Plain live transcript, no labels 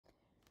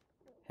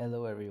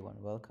Hello everyone,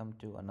 welcome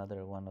to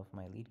another one of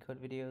my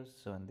Leetcode videos.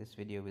 So in this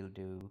video we'll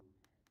do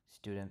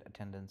student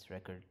attendance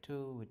record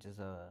 2, which is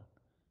a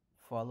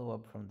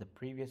follow-up from the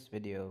previous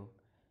video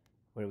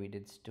where we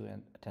did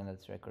student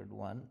attendance record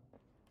 1.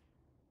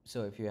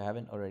 So if you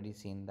haven't already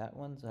seen that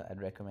one, so I'd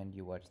recommend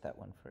you watch that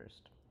one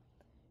first.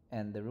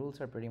 And the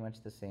rules are pretty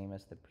much the same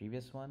as the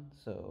previous one.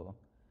 So,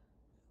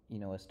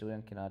 a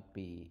student cannot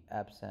be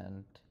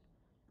absent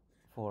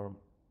for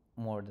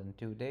more than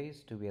 2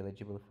 days to be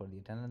eligible for the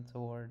attendance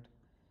award,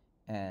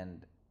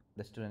 and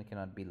the student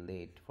cannot be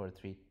late for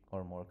 3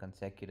 or more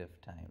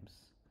consecutive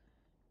times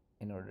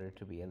in order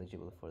to be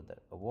eligible for the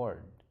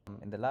award.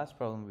 In the last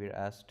problem, we were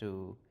asked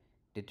to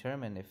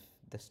determine if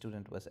the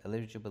student was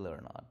eligible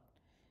or not.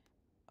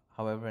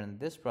 However, in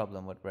this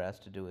problem, what we're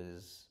asked to do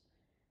is,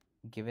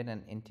 given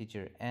an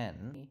integer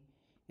n,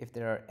 if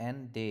there are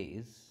n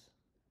days,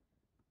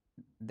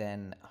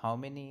 then how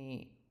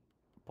many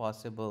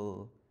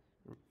possible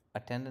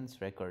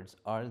attendance records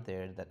are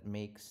there that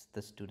makes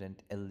the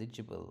student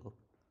eligible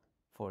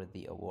for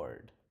the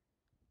award?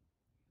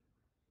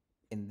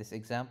 In this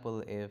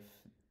example, if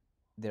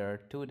there are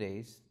 2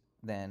 days,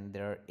 then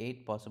there are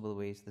 8 possible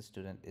ways the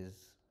student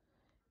is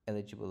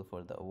eligible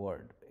for the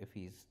award. If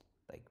he's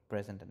like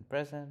present and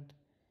present,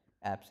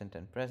 absent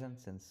and present,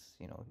 since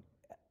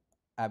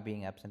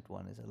being absent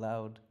one is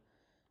allowed,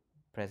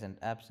 present,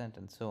 absent,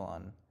 and so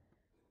on.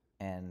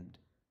 And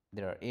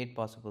there are 8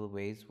 possible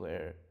ways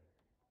where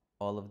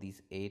all of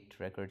these 8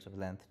 records of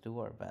length 2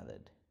 are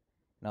valid.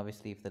 And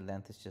obviously, if the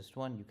length is just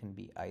 1, you can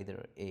be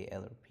either A,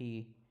 L, or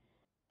P.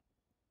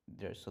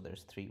 There's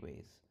 3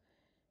 ways.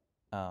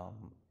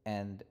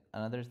 And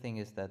another thing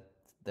is that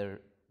the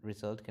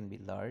result can be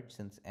large,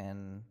 since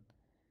n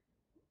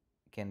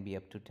can be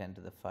up to 10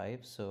 to the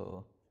 5.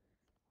 So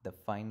the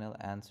final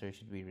answer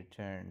should be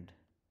returned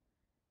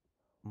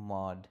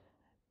mod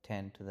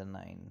 10 to the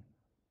 9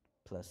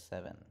 plus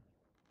 7.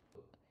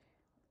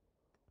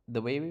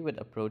 The way we would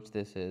approach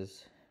this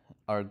is,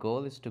 our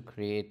goal is to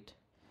create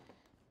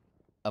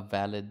a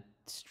valid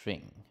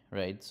string,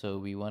 right? So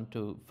we want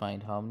to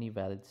find how many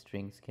valid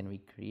strings can we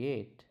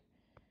create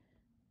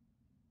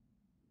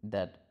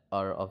that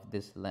are of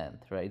this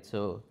length, right?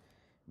 So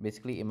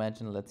basically,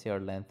 imagine, let's say our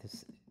length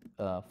is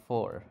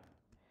 4,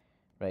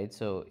 right?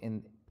 So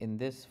in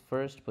this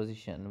first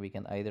position, we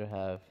can either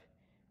have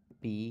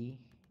P,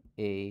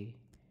 A,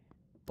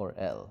 or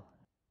L.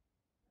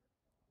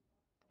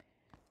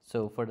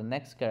 So for the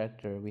next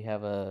character, we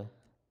have a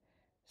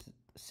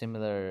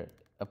similar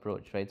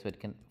approach, right? So it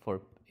can,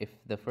 for if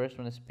the first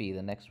one is P,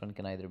 the next one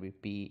can either be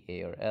P,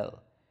 A, or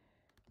L.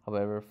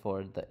 However,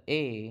 for the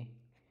A,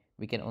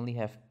 we can only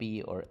have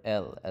P or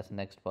L as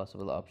next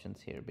possible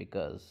options here,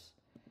 because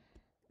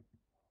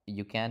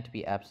you can't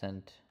be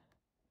absent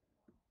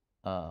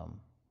 2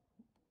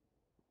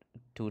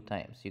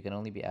 times. You can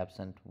only be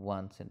absent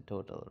once in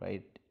total,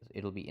 right?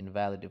 It'll be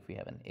invalid if we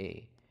have an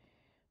A.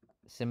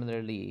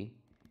 Similarly,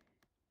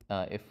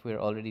 if we're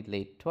already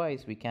late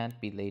twice, we can't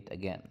be late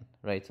again,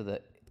 right? So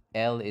the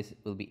L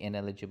will be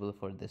ineligible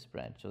for this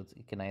branch, so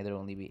it can either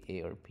only be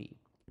A or P.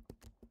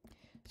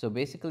 So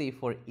basically,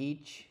 for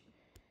each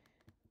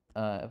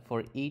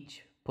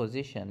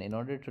position, in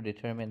order to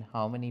determine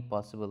how many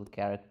possible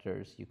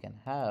characters you can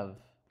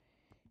have,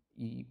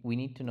 we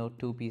need to know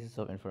 2 pieces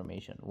of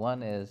information.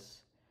 One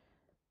is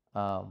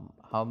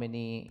how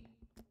many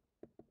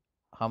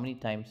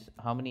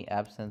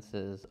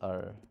absences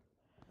are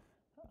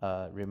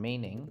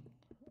remaining,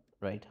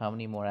 right? How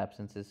many more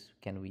absences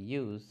can we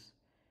use?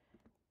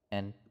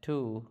 And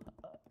 2,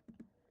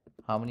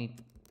 how many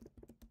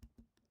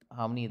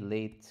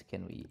lates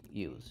can we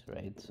use,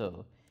 right?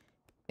 So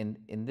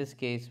in this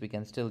case, we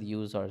can still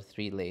use our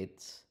 3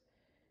 lates.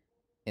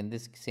 In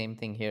this same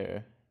thing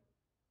here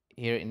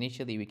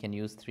initially we can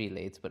use 3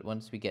 lates, but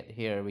once we get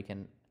here,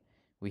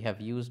 we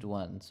have used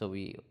 1, so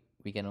we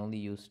can only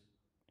use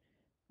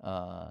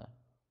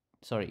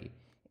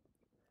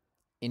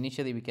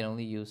initially we can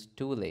only use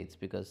 2 lates,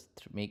 because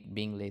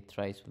being late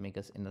thrice will make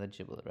us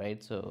ineligible,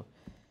 right? So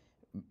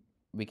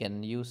we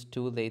can use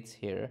 2 lates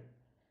here.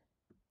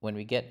 When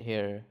we get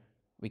here,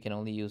 we can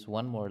only use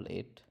 1 more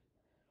late,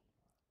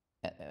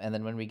 and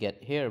then when we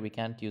get here, we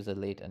can't use a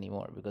late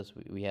anymore because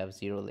we have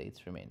 0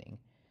 lates remaining.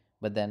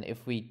 But then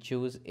if we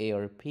choose A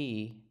or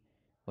P,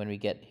 when we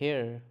get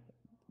here,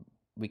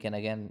 we can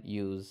again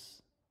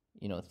use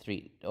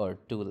 3 or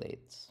 2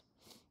 lates.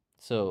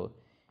 So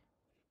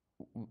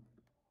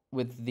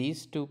with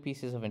these 2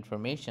 pieces of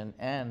information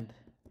and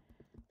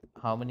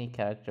how many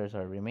characters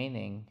are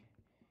remaining,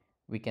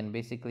 we can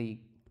basically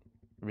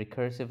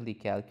recursively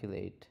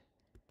calculate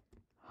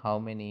how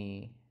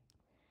many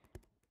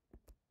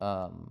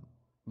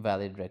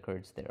valid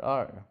records there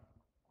are.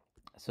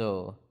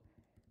 So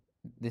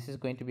this is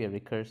going to be a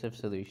recursive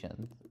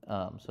solution.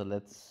 So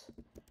let's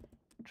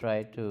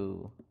try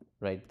to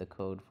write the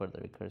code for the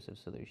recursive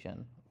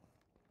solution.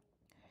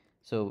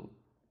 So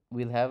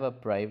we'll have a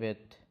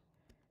private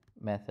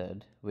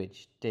method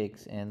which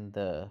takes in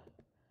the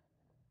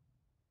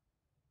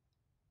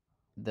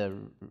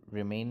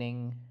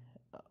remaining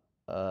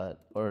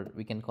or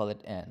we can call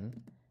it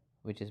n,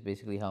 which is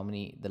basically how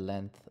many the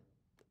length,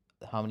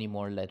 how many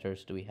more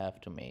letters do we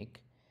have to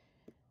make.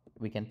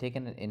 We can take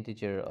an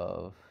integer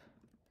of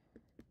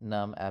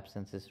num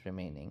absences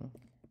remaining.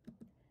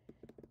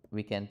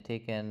 We can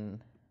take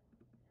an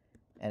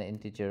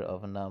integer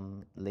of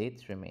num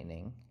lates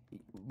remaining.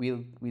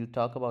 We'll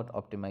talk about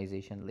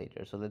optimization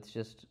later. So let's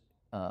just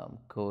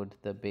code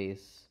the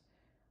base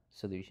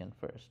solution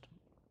first.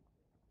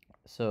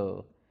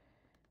 So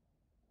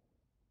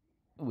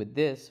with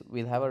this,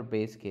 we'll have our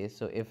base case.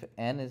 So if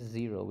n is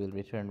 0, we'll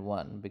return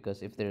 1,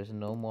 because if there's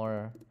no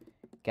more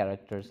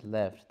characters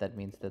left, that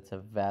means that's a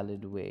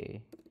valid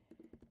way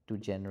to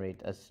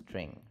generate a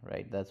string,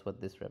 right? That's what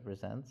this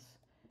represents,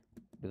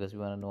 because we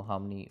want to know how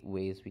many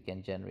ways we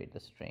can generate a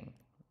string,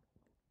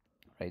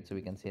 right? So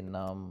we can say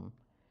num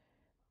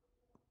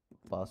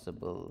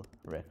possible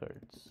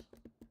records,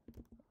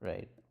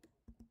 right?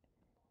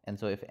 And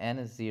so if n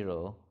is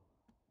 0,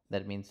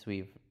 that means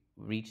we've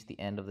reached the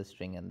end of the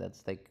string, and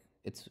that's like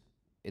it's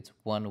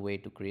one way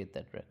to create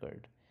that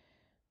record.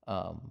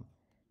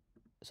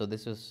 So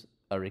this is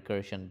a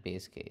recursion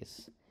base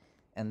case.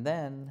 And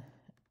then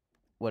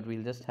what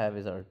we'll just have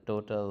is our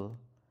total.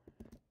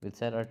 We'll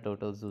set our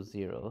total to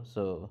 0.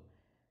 So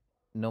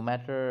no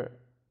matter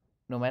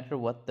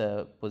what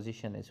the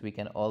position is, we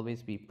can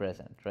always be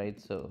present,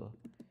 right? So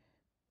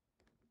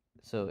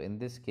in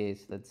this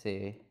case, let's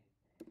say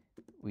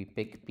we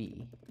pick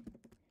P,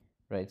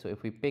 right? So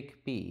if we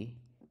pick P,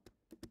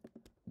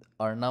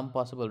 our num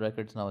possible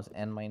records now is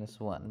n minus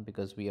 1,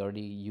 because we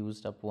already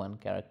used up one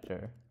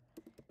character.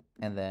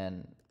 And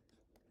then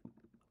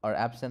our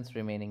absence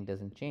remaining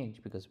doesn't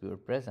change because we were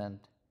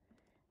present.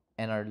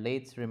 And our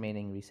lates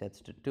remaining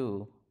resets to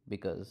 2,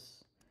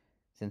 because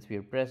since we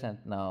are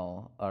present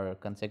now, our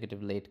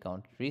consecutive late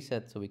count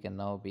resets. So we can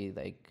now be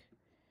like,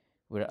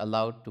 we're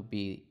allowed to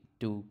be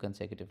 2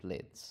 consecutive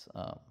lates.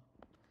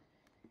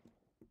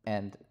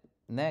 And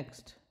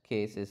next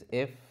case is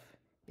if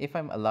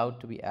I'm allowed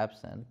to be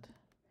absent.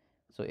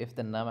 So if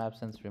the num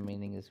absence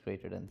remaining is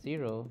greater than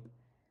 0,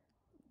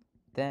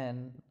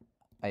 then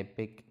I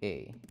pick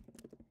A.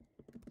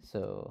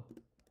 So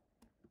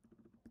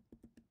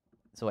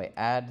I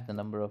add the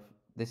number of,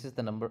 this is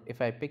the number,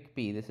 if I pick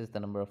P, this is the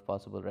number of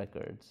possible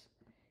records.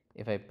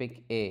 If I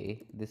pick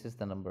A, this is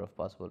the number of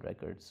possible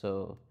records.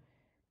 So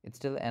it's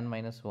still n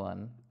minus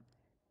 1.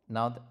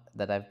 Now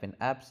that I've been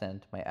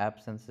absent, my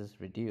absences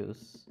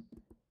reduce.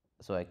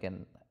 So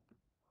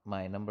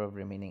my number of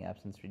remaining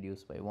absences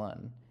reduced by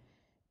 1.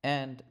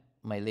 And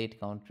my late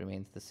count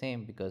remains the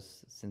same,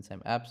 because since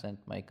I'm absent,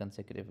 my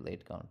consecutive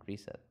late count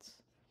resets.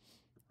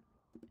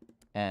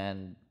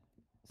 And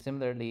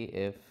similarly,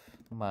 if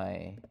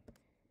my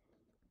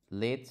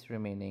lates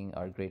remaining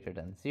are greater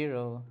than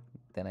 0,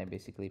 then I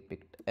basically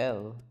picked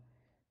L.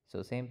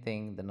 So same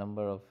thing, the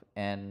number of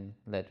n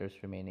letters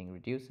remaining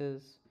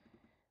reduces.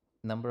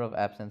 Number of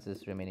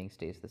absences remaining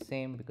stays the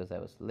same because I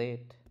was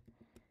late.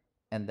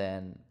 And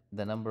then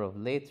the number of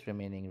lates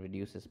remaining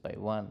reduces by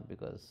 1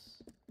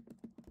 because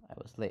I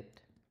was late.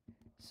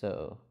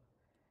 So,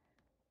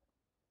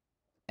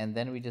 and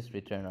then we just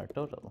return our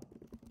total.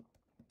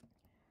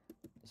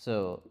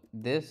 So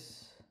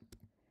this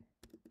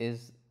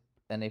is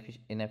an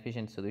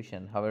inefficient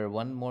solution. However,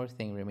 one more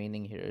thing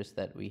remaining here is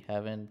that we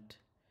haven't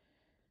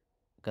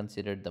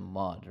considered the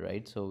mod,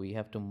 right? So we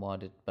have to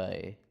mod it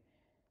by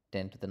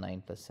 10 to the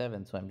 9 plus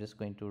 7. So I'm just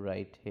going to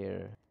write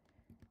here.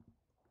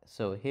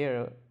 So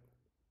here,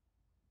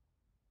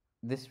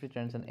 this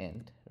returns an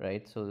int,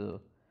 right?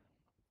 So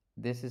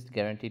this is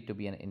guaranteed to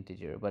be an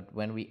integer, but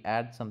when we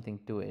add something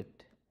to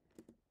it,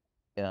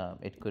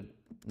 it could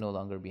no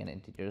longer be an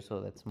integer. So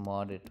let's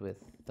mod it with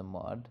the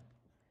mod.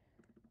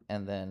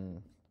 And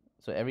then,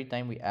 so every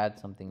time we add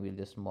something, we'll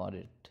just mod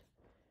it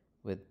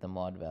with the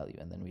mod value,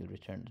 and then we'll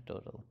return the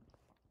total.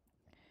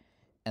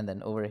 And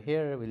then over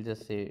here, we'll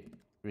just say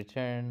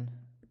return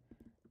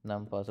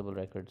num possible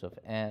records of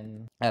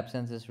n.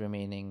 Absences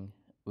remaining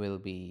will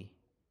be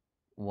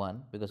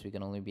 1, because we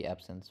can only be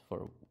absent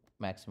for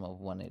maximum of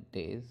 1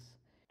 days.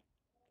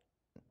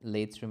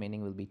 Lates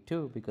remaining will be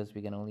 2, because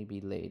we can only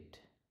be late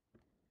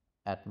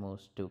at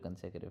most 2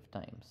 consecutive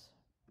times,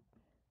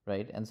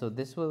 right? And so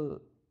this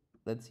will,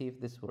 let's see if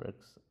this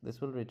works.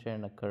 This will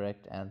return a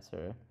correct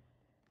answer,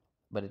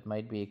 but it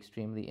might be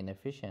extremely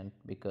inefficient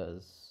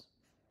because,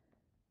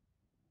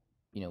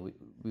 you know,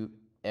 we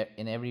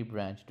in every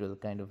branch it will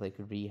kind of like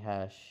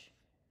rehash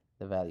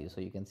the value.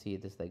 So you can see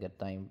it is like a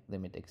time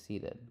limit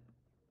exceeded.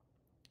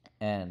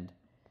 And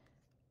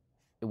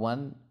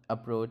one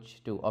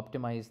approach to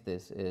optimize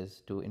this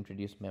is to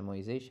introduce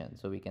memoization.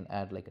 So we can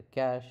add like a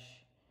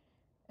cache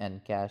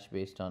and cache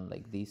based on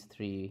like these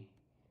 3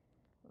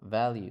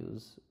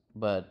 values.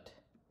 But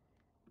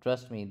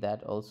trust me,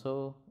 that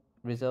also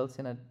results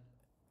in a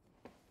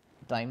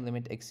time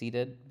limit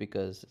exceeded,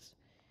 because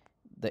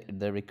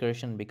the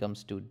recursion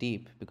becomes too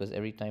deep, because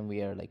every time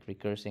we are like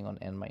recursing on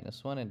n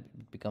minus 1,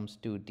 it becomes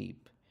too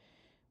deep,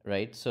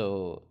 right?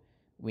 So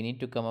we need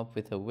to come up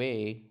with a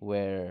way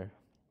where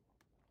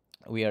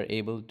we are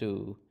able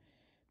to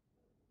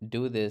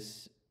do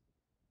this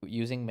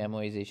using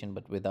memoization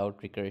but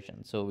without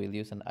recursion. So we'll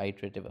use an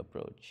iterative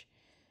approach.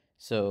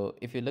 So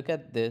if you look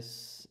at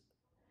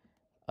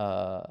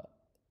uh,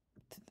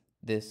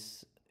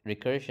 this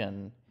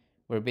recursion,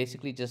 we're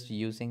basically just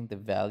using the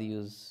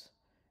values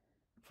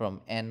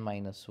from n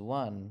minus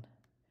 1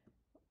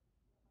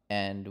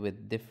 and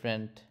with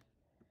different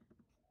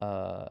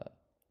uh,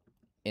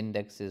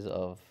 indexes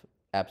of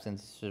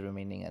absence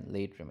remaining and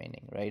late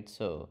remaining, right?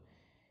 So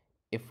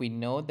if we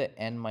know the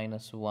n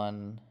minus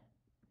 1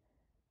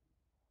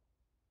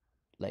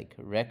 like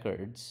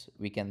records,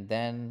 we can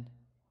then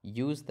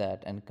use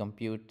that and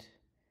compute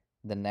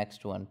the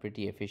next one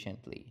pretty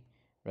efficiently,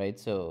 right?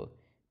 So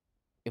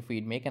if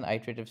we make an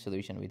iterative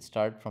solution, we'd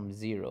start from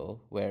 0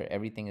 where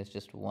everything is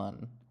just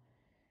 1,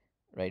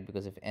 right?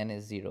 Because if n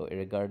is 0,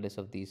 regardless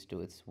of these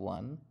two, it's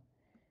 1.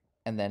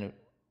 And then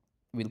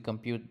we'll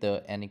compute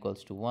the n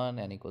equals to 1,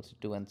 n equals to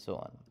 2, and so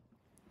on.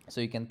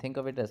 So you can think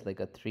of it as like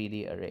a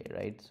 3D array,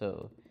 right?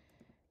 So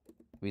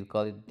we'll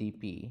call it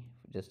DP,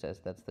 just as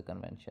that's the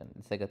convention.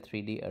 It's like a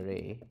 3D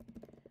array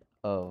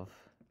of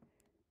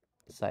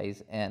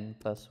size n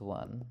plus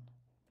 1,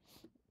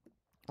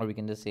 or we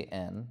can just say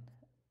n,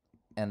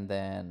 and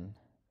then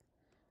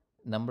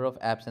number of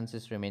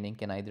absences remaining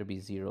can either be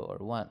 0 or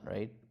 1,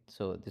 right?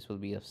 So this will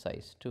be of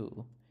size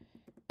 2.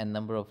 And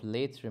number of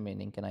lates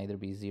remaining can either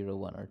be 0,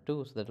 1, or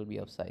 2, so that will be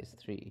of size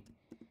 3.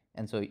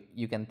 And so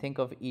you can think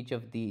of each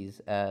of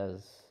these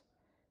as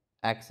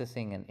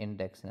accessing an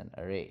index in an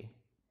array,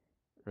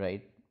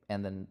 right?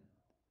 And then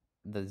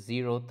the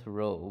 0th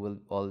row will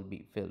all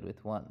be filled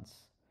with ones.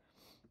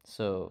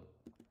 So,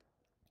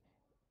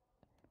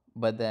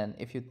 but then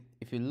if you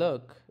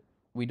look,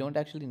 we don't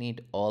actually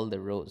need all the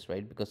rows,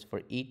 right? Because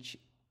for each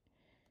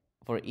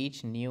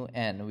new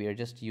n, we are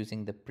just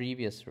using the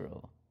previous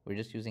row. We're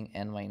just using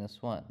n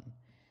minus 1.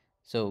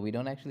 So we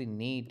don't actually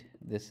need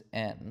this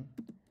n.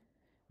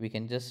 We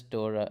can just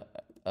store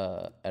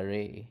a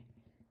array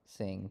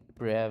saying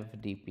prev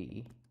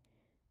dp,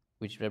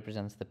 which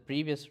represents the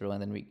previous row,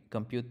 and then we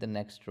compute the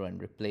next row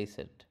and replace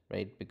it,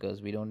 right?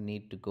 Because we don't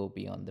need to go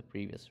beyond the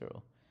previous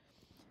row.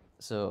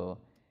 So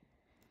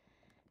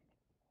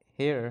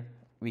here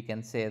we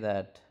can say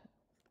that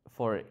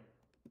for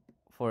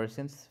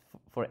since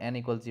for n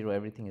equals 0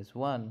 everything is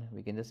 1,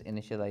 we can just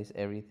initialize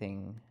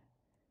everything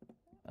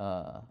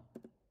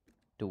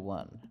to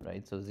 1,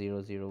 right? So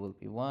 0, 0 will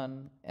be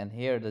 1, and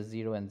here the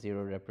 0 and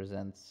 0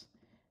 represents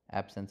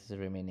absences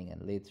remaining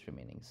and lates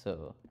remaining.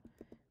 So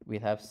we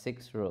have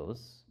 6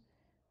 rows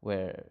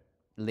where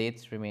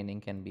lates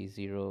remaining can be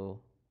 0,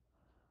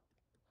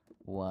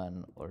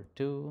 1, or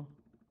 2,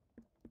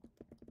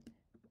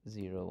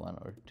 0, 1,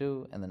 or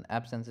 2, and then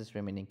absences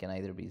remaining can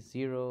either be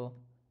 0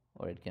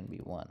 or it can be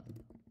 1,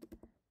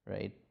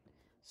 right?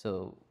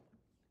 So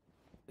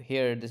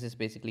here this is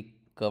basically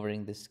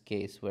covering this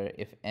case where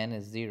if n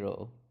is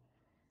 0,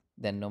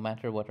 then no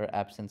matter what our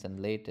absence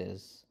and late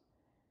is,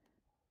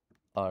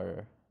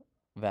 our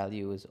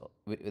value is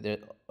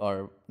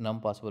our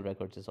num possible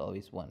records is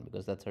always 1,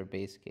 because that's our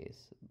base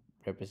case,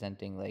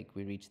 representing like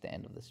we reach the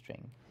end of the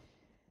string.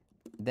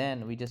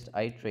 Then we just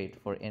iterate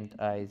for int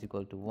I is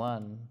equal to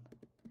 1,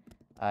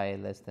 I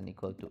less than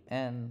equal to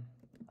n,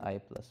 I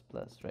plus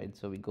plus, right?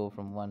 So we go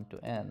from 1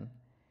 to n,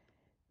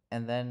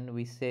 and then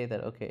we say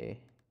that,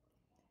 okay,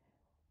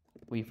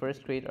 we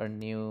first create our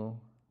new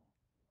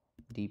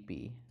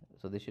dp.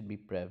 So this should be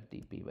prev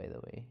dp, by the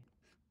way.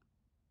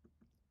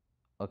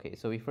 Okay,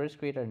 so we first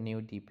create our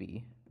new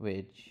dp,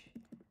 which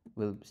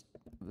will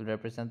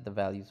represent the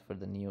values for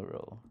the new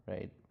row,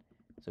 right?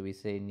 So we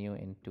say new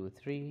in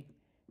 3,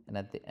 and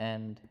at the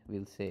end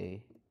we'll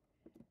say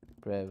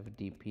prev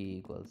dp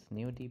equals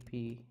new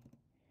dp.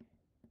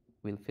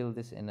 We'll fill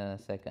this in a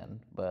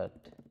second,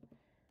 but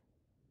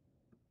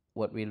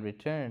what we'll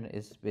return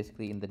is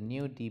basically in the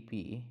new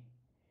dp,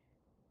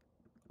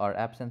 our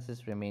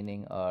absences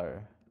remaining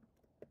are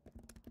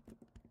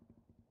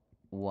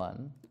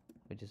 1,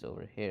 which is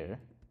over here,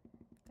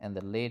 and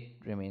the late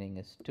remaining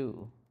is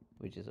 2,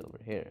 which is over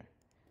here.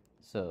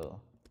 So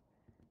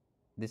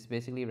this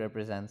basically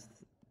represents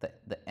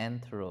the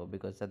nth row,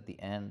 because at the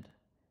end,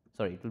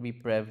 sorry, it will be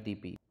prev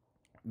dp,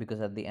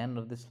 because at the end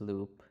of this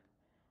loop,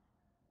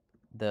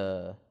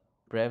 the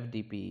prev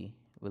dp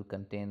will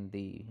contain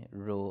the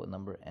row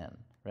number n,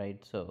 right?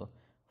 So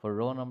for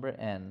row number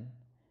n,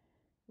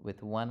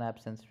 with 1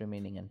 absence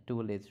remaining and 2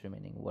 lates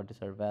remaining, what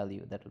is our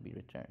value that will be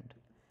returned?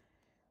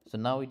 So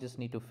now we just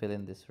need to fill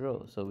in this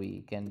row. So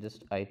we can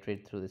just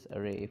iterate through this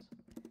array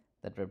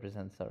that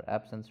represents our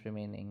absence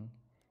remaining.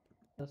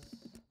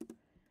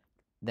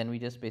 Then we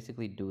just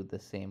basically do the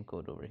same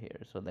code over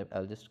here. So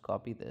I'll just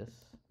copy this.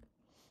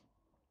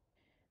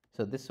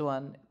 So this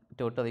one,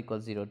 total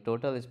equals 0.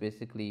 Total is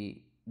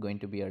basically going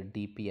to be our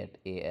dp at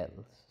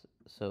al.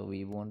 So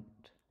we won't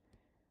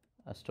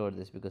store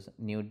this because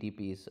new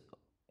dp is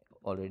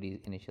already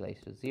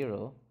initialized to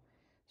 0.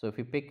 So if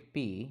we pick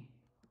p,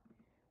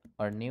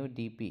 our new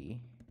dp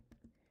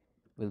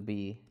will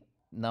be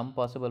num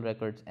possible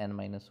records n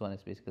minus 1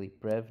 is basically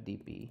prev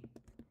dp.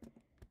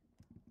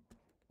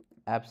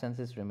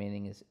 Absences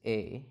remaining is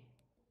a,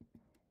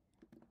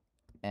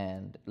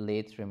 and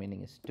latest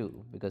remaining is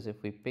 2, because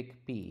if we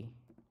pick P,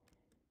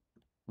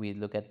 we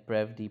look at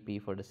prev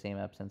dp for the same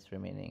absence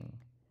remaining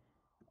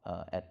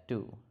at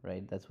 2,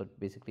 right? That's what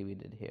basically we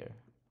did here.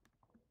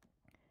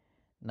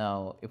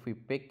 Now,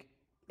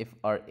 if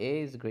our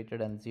A is greater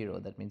than 0,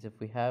 that means if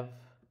we have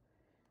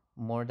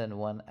more than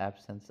one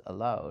absence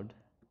allowed,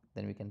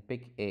 then we can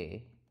pick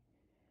A,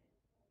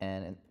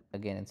 and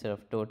again, instead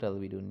of total,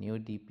 we do new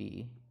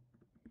dp.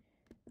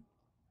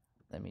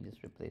 Let me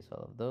just replace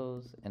all of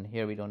those, and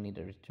here we don't need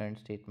a return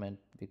statement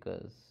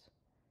because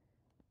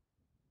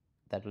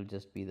that will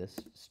just be this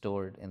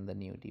stored in the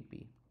new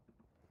dp,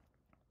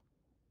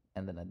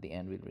 and then at the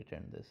end we'll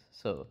return this.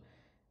 So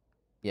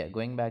yeah,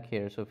 going back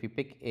here, so if you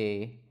pick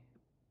A,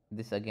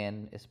 this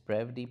again is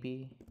prev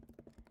dp,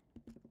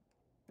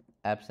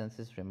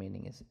 absences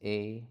remaining is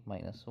A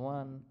minus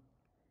 1,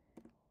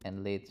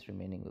 and lates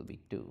remaining will be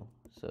 2.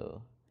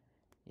 So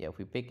yeah, if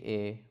we pick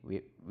A,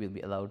 we will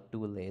be allowed 2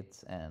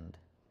 lates, and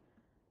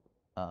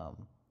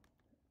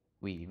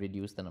we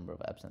reduce the number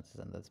of absences,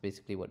 and that's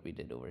basically what we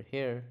did over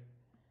here.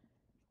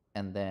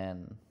 And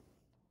then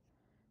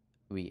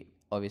we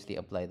obviously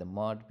apply the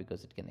mod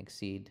because it can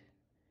exceed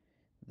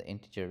the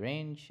integer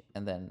range,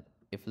 and then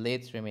if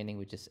lates remaining,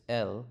 which is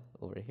L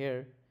over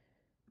here,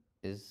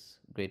 is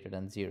greater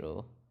than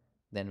 0,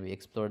 then we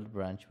explore the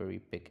branch where we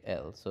pick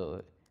L.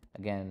 So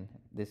again,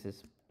 this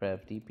is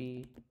prev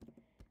dp,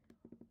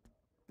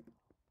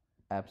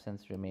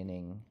 absence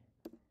remaining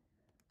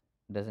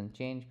doesn't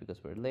change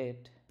because we're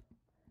late,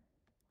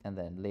 and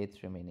then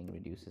lates remaining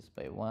reduces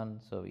by 1,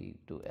 so we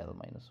do L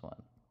minus 1.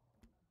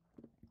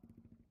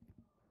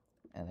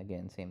 And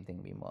again, same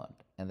thing, we mod.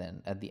 And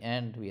then at the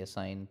end, we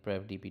assign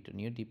prev dp to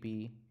new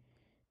dp,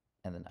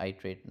 and then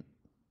iterate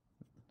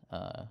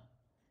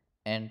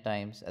n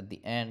times. At the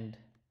end,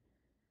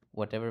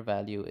 whatever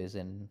value is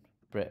in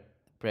prev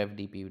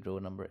dp row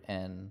number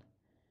n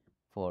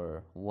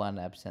for 1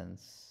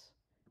 absence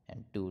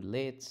and 2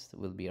 lates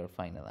will be our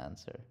final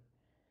answer.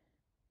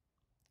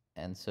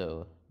 And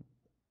so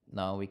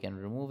now we can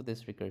remove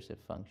this recursive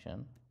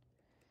function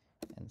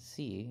and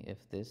see if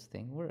this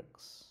thing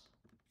works.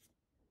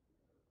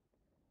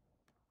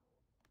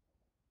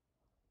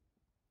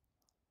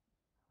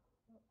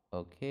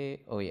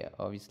 Okay, oh yeah,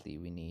 obviously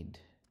we need,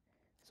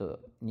 so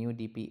new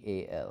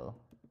dp al,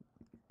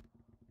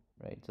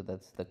 right? So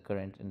that's the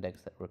current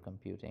index that we're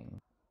computing.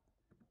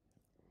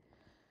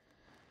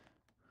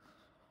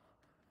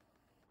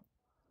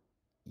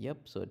 Yep,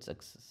 so it's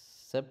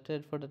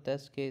accepted for the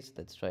test case.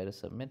 Let's try to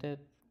submit it.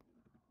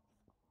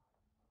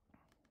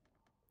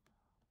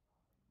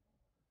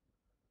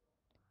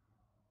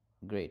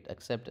 Great,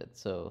 accepted.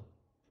 So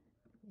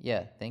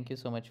yeah, thank you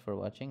so much for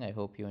watching. I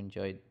hope you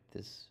enjoyed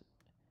this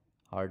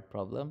hard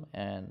problem,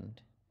 and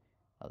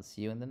I'll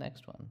see you in the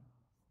next one.